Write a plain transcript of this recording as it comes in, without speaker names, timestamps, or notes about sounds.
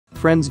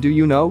Friends, do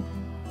you know?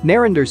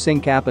 Narinder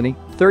Singh Kapany,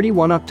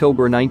 31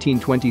 October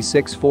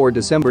 1926 – 4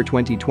 December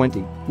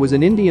 2020, was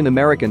an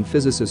Indian-American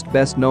physicist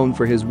best known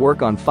for his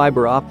work on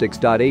fiber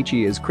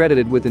optics.He is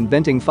credited with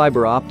inventing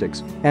fiber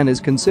optics and is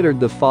considered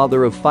the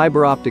father of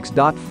fiber optics.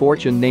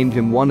 Fortune named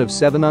him one of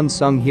 7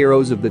 unsung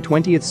heroes of the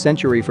 20th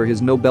century for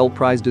his Nobel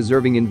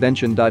Prize-deserving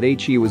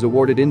invention.He was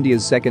awarded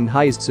India's second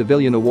highest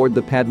civilian award,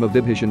 the Padma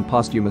Vibhushan,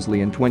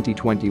 posthumously in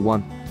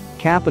 2021.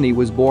 Kapany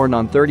was born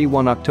on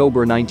 31 October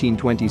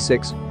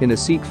 1926 in a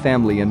Sikh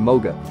family in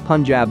Moga,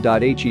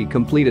 Punjab.He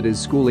completed his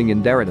schooling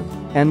in Dehradun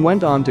and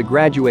went on to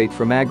graduate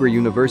from Agra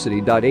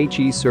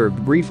University.He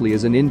served briefly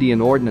as an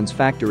Indian Ordnance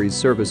Factories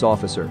Service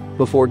officer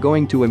before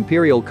going to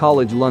Imperial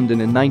College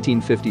London in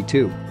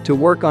 1952 to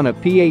work on a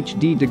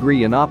Ph.D.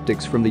 degree in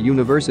optics from the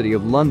University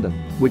of London,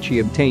 which he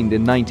obtained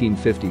in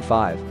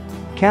 1955.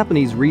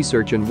 Kapany's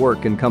research and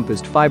work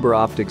encompassed fiber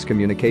optics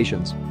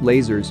communications,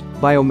 lasers,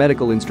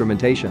 biomedical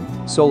instrumentation,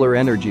 solar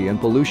energy and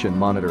pollution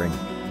monitoring.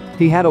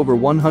 He had over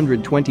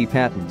 120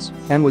 patents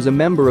and was a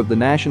member of the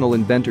National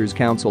Inventors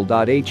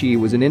Council.He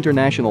was an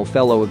international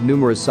fellow of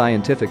numerous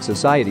scientific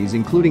societies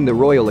including the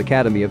Royal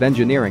Academy of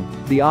Engineering,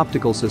 the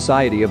Optical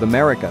Society of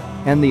America,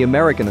 and the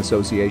American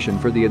Association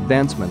for the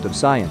Advancement of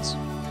Science.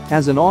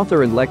 As an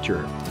author and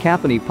lecturer,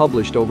 Kapany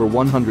published over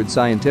 100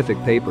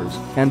 scientific papers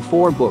and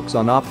 4 books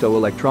on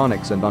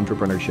optoelectronics and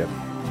entrepreneurship.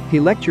 He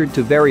lectured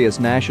to various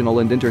national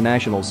and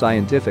international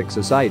scientific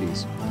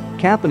societies.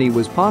 Kapany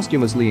was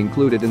posthumously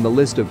included in the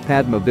list of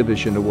Padma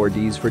Vibhushan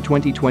awardees for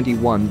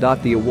 2021.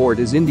 The award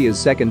is India's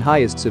second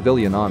highest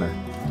civilian honor.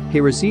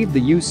 He received the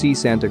UC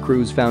Santa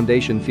Cruz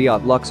Foundation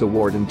Fiat Lux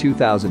Award in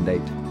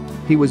 2008.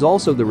 He was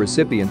also the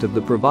recipient of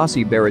the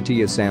Pravasi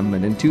Bharatiya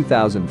Samman in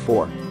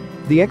 2004.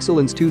 The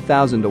Excellence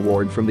 2000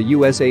 Award from the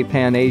USA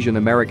Pan-Asian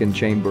American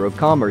Chamber of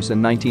Commerce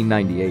in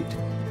 1998.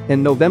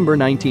 In November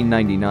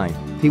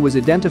 1999, he was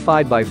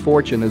identified by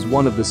Fortune as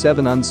one of the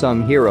 7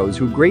 unsung heroes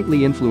who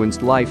greatly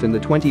influenced life in the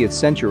 20th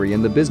century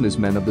in the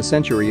Businessmen of the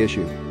Century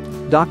issue.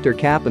 Dr.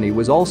 Kapany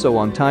was also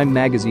on Time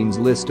magazine's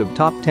list of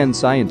top 10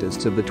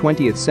 scientists of the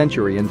 20th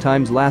century in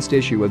Time's last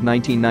issue of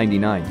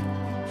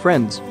 1999.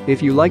 Friends,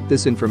 if you like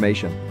this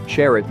information,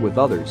 share it with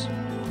others.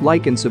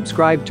 Like and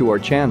subscribe to our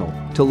channel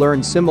to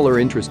learn similar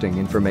interesting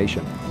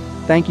information.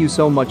 Thank you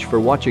so much for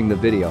watching the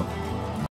video.